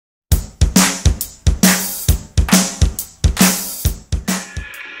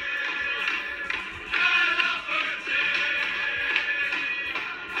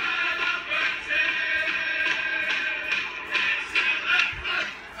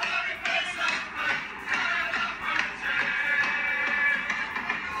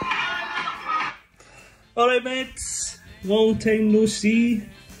Alright mates, long time no see.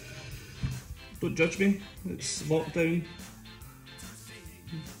 Don't judge me, it's lockdown.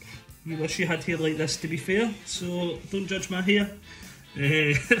 You wish you had hair like this, to be fair, so don't judge my hair.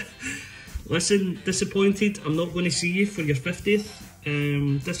 Listen, disappointed I'm not going to see you for your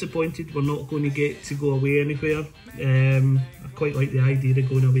 50th. Disappointed we're not going to get to go away anywhere. I quite like the idea of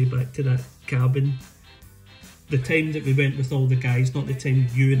going away back to that cabin. The time that we went with all the guys, not the time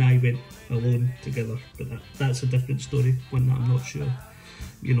you and I went alone together, but that's a different story, one that I'm not sure,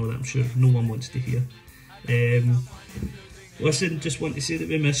 you know, that I'm sure no one wants to hear. Listen, just want to say that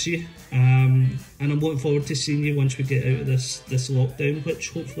we miss you, and I'm looking forward to seeing you once we get out of this lockdown, which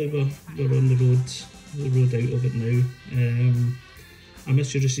hopefully we're on the road out of it now. I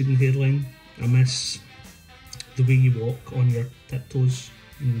miss your receding hairline, I miss the way you walk on your tiptoes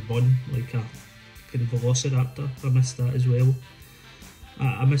and run like a kind of velociraptor. I miss that as well.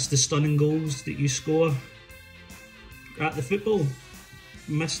 I miss the stunning goals that you score at the football.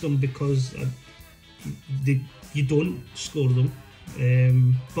 I miss them because you don't score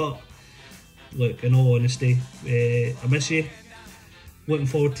them. But look, in all honesty, I miss you. Looking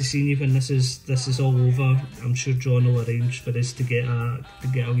forward to seeing you when this is all over. I'm sure John will arrange for us to get a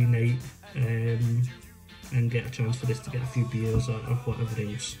wee night and get a chance for us to get a few beers or whatever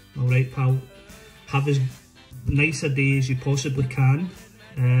else. Alright pal, have as nice a day as you possibly can,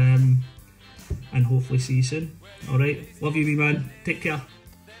 and hopefully see you soon. Alright, love you wee man, take care.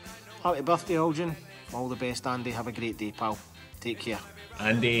 Happy birthday Aldrin, all the best Andy, have a great day pal, take care.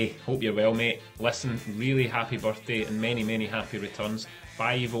 Andy, hope you're well mate. Listen, really happy birthday and many happy returns.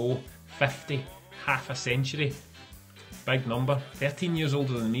 50, 50, half a century. Big number. 13 years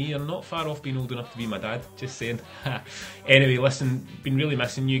older than me. You're not far off being old enough to be my dad, just saying. Anyway, listen, been really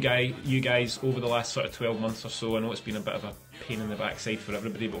missing you guys over the last sort of 12 months or so. I know it's been a bit of a pain in the backside for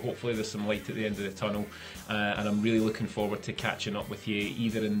everybody, but hopefully there's some light at the end of the tunnel, and I'm really looking forward to catching up with you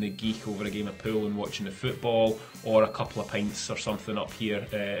either in the Geek over a game of pool and watching the football, or a couple of pints or something up here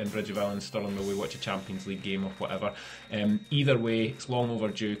in Bridgeville and Stirling where we watch a Champions League game or whatever. Either way, it's long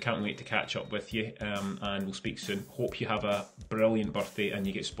overdue, can't wait to catch up with you, and we'll speak soon. Hope you have a brilliant birthday and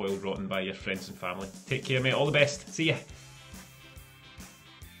you get spoiled rotten by your friends and family. Take care mate, all the best, see ya.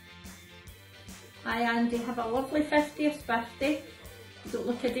 Hi Andy, have a lovely 50th birthday. You don't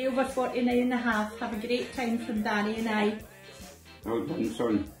look a day over 49 and a half. Have a great time from Danny and I. Well done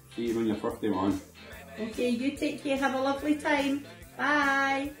son, see you on your birthday man. Okay, you take care, have a lovely time.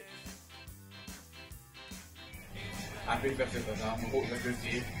 Bye. Happy 50th Adam, I hope it's a good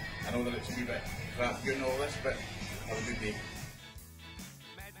day. I know that it's a wee bit crap doing all this, but have a good day.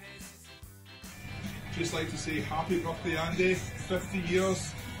 Just like to say happy birthday Andy, 50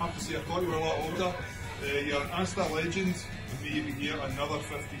 years. I have to say I thought you were a lot older. You're an Asda legend, and may you be here another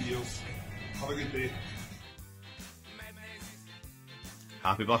 50 years. Have a good day.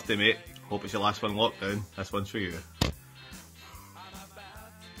 Happy birthday mate, hope it's your last one lockdown, this one's for you.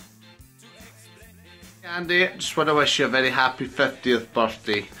 Andy, just want to wish you a very happy 50th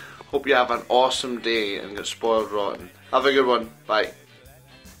birthday. Hope you have an awesome day and get spoiled rotten. Have a good one, bye.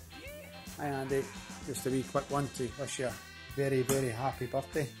 Hi Andy, just a wee quick one to wish you a very happy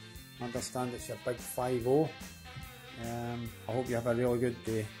birthday. I understand it's your big 50. I hope you have a really good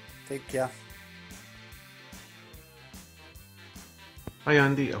day. Take care. Hi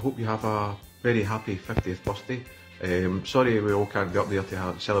Andy, I hope you have a very happy 50th birthday. Sorry we all can't be up there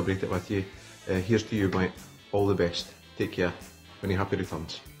to celebrate it with you. Here's to you mate, all the best. Take care. Many happy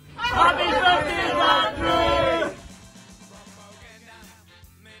returns. Happy birthday Andrew!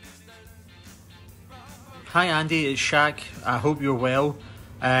 Hi Andy, it's Shaq. I hope you're well.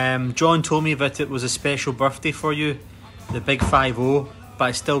 John told me that it was a special birthday for you, the big 50, but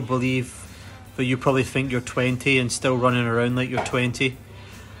I still believe that you probably think you're 20 and still running around like you're 20.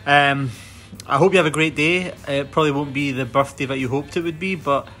 I hope you have a great day. It probably won't be the birthday that you hoped it would be,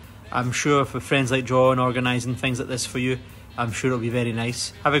 but I'm sure for friends like John organising things like this for you, I'm sure it'll be very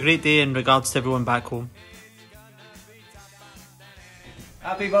nice. Have a great day in regards to everyone back home.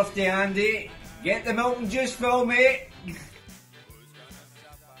 Happy birthday Andy. Get the milk and juice full, mate.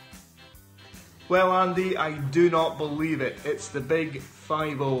 Well, Andy, I do not believe it. It's the big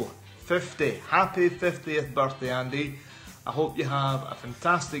 50. 50. Happy 50th birthday, Andy. I hope you have a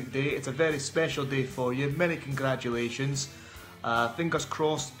fantastic day. It's a very special day for you. Many congratulations. Fingers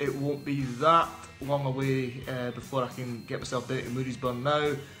crossed it won't be that long away before I can get myself down to Moodiesburn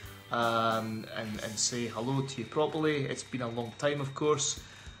now and say hello to you properly. It's been a long time, of course.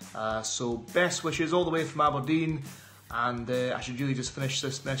 So best wishes all the way from Aberdeen, and I should really just finish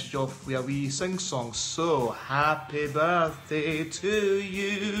this message off with a wee sing song. So happy birthday to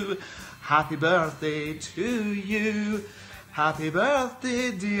you, Happy birthday to you. Happy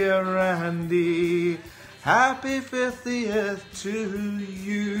birthday, dear Andy. Happy 50th to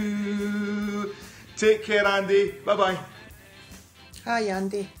you. Take care, Andy. Bye-bye. Hi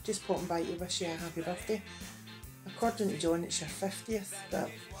Andy, just popping by to wish you a happy birthday. According to John, it's your 50th, but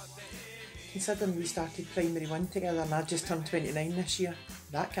considering we started primary 1 together and I just turned 29 this year,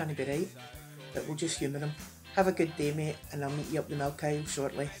 that can't be right. But we'll just humour him. Have a good day, mate, and I'll meet you up the milk aisle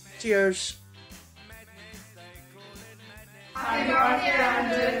shortly. Cheers! Happy birthday,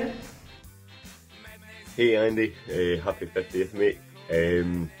 Andrew! Hey Andy, happy 50th mate.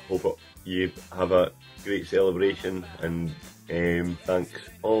 Hope you have a great celebration, and thanks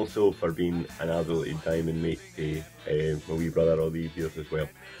also for being an absolutely diamond mate to my wee brother all these years as well.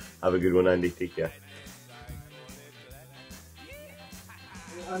 Have a good one, Andy, take care.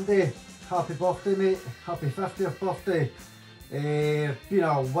 Andy, happy birthday mate, happy 50th birthday. Been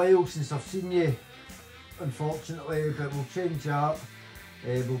a while since I've seen you, unfortunately, but we'll change that.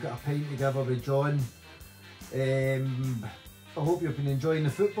 We'll get a pint together with John. I hope you've been enjoying the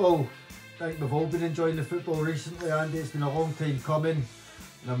football. I think we've all been enjoying the football recently, Andy. It's been a long time coming,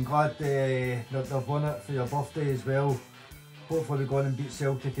 and I'm glad that they've won it for your birthday as well. Hopefully we go on and beat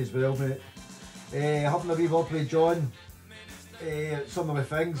Celtic as well, mate. Having a wee word with John. Some of the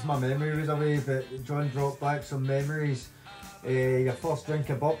things, my memory was away, but John brought back some memories. Your first drink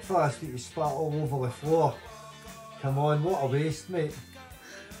of Buckfast that you spat all over the floor. Come on, what a waste, mate.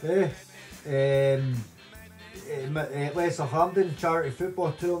 Lesser Hampden charity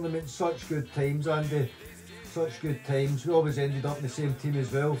football tournament, such good times, Andy. Such good times. We always ended up in the same team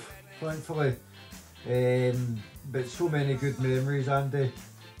as well, thankfully. But so many good memories, Andy.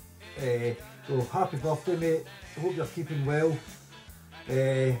 So happy birthday, mate. I hope you're keeping well.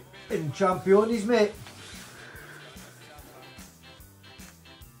 And Championes, mate.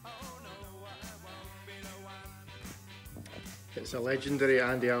 It's a legendary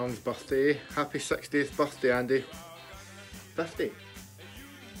Andy Allen's birthday. Happy 60th birthday, Andy. 50?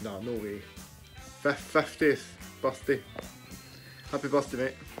 No, no way. 50th birthday. Happy birthday,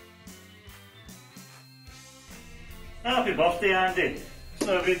 mate. Happy birthday, Andy.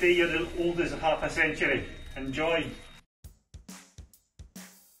 So every day you're as old as half a century. Enjoy.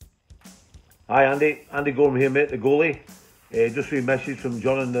 Hi Andy, Andy Gorham here mate, the goalie. Just a wee message from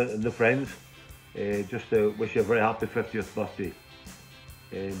John and the friends. Just to wish you a very happy 50th birthday.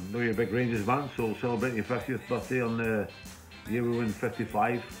 Know you're a big Rangers man, so celebrating your 50th birthday on the year we win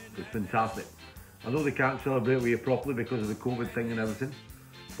 55. It's fantastic. I know they can't celebrate with you properly because of the COVID thing and everything,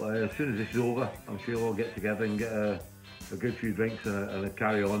 but as soon as this is over, I'm sure we'll all get together and get a good few drinks and a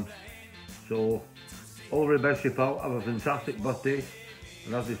carry on. So, all the very best to you, pal. Have a fantastic birthday,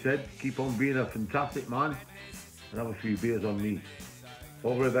 and as I said, keep on being a fantastic man and have a few beers on me.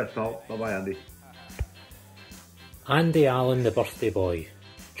 All the very best, pal. Bye bye, Andy. Andy Allen, the birthday boy.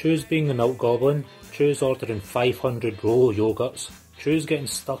 Choose being the milk goblin, choose ordering 500 Rolo yogurts, choose getting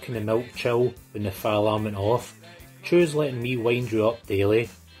stuck in the milk chill when the fire alarm went off, choose letting me wind you up daily,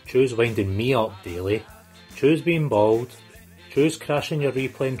 choose winding me up daily, choose being bald, choose crashing your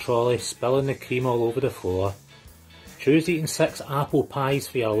replaying trolley, spilling the cream all over the floor, choose eating 6 apple pies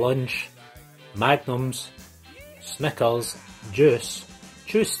for your lunch, Magnums, Snickers, juice,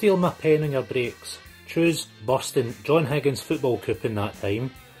 choose stealing my pen on your breaks, choose busting John Higgins' football coupon that time,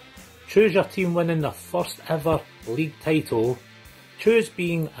 choose your team winning their first ever league title, choose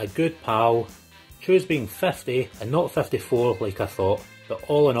being a good pal, choose being 50 and not 54 like I thought, but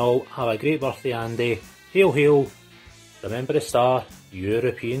all in all, have a great birthday Andy, hail hail, remember the star,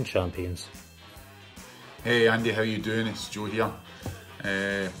 European champions. Hey Andy, how you doing? It's Joe here.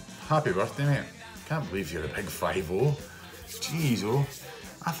 Happy birthday mate, can't believe you're a big 5-0. Jeez oh,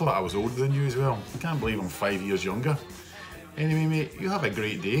 I thought I was older than you as well. I can't believe I'm 5 years younger. Anyway mate, you have a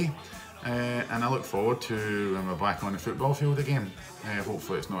great day. And I look forward to when we're back on the football field again.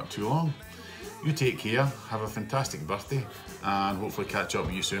 Hopefully it's not too long. You take care, have a fantastic birthday, and hopefully catch up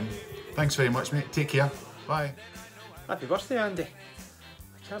with you soon. Thanks very much mate, take care, bye. Happy birthday, Andy.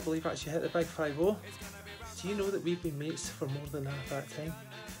 I can't believe I actually hit the big 5-0. Do you know that we've been mates for more than half that time?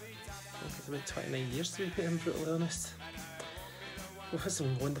 I think it's about 29 years to be being brutally honest. We've had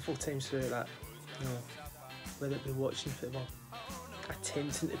some wonderful times throughout that, you know, whether it be watching football,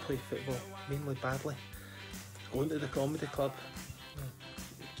 attempting to play football, mainly badly, going to the comedy club, you know,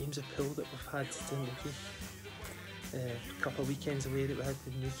 games of pool that we've had during the week, a couple of weekends away that we had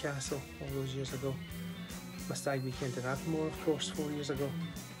in Newcastle all those years ago, my stag weekend in Abermore of course 4 years ago,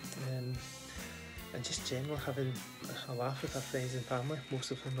 and just generally having a laugh with our friends and family,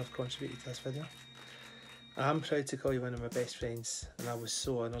 most of whom have contributed to this video. I'm proud to call you one of my best friends, and I was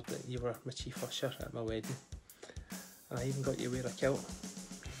so honoured that you were my chief usher at my wedding. And I even got you to wear a kilt.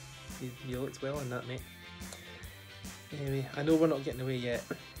 You looked well in that, mate. Anyway, I know we're not getting away yet,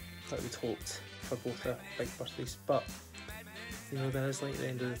 like we'd hoped, for both our big birthdays, but you know, there is light at the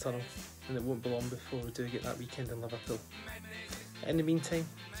end of the tunnel, and it won't be long before we do get that weekend in Liverpool. In the meantime,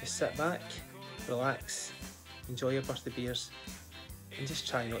 just sit back, relax, enjoy your birthday beers, and just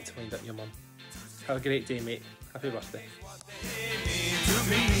try not to wind up your mum. Have a great day, mate. Happy birthday.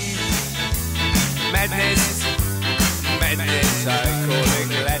 Madness, madness, I call it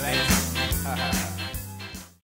gladness.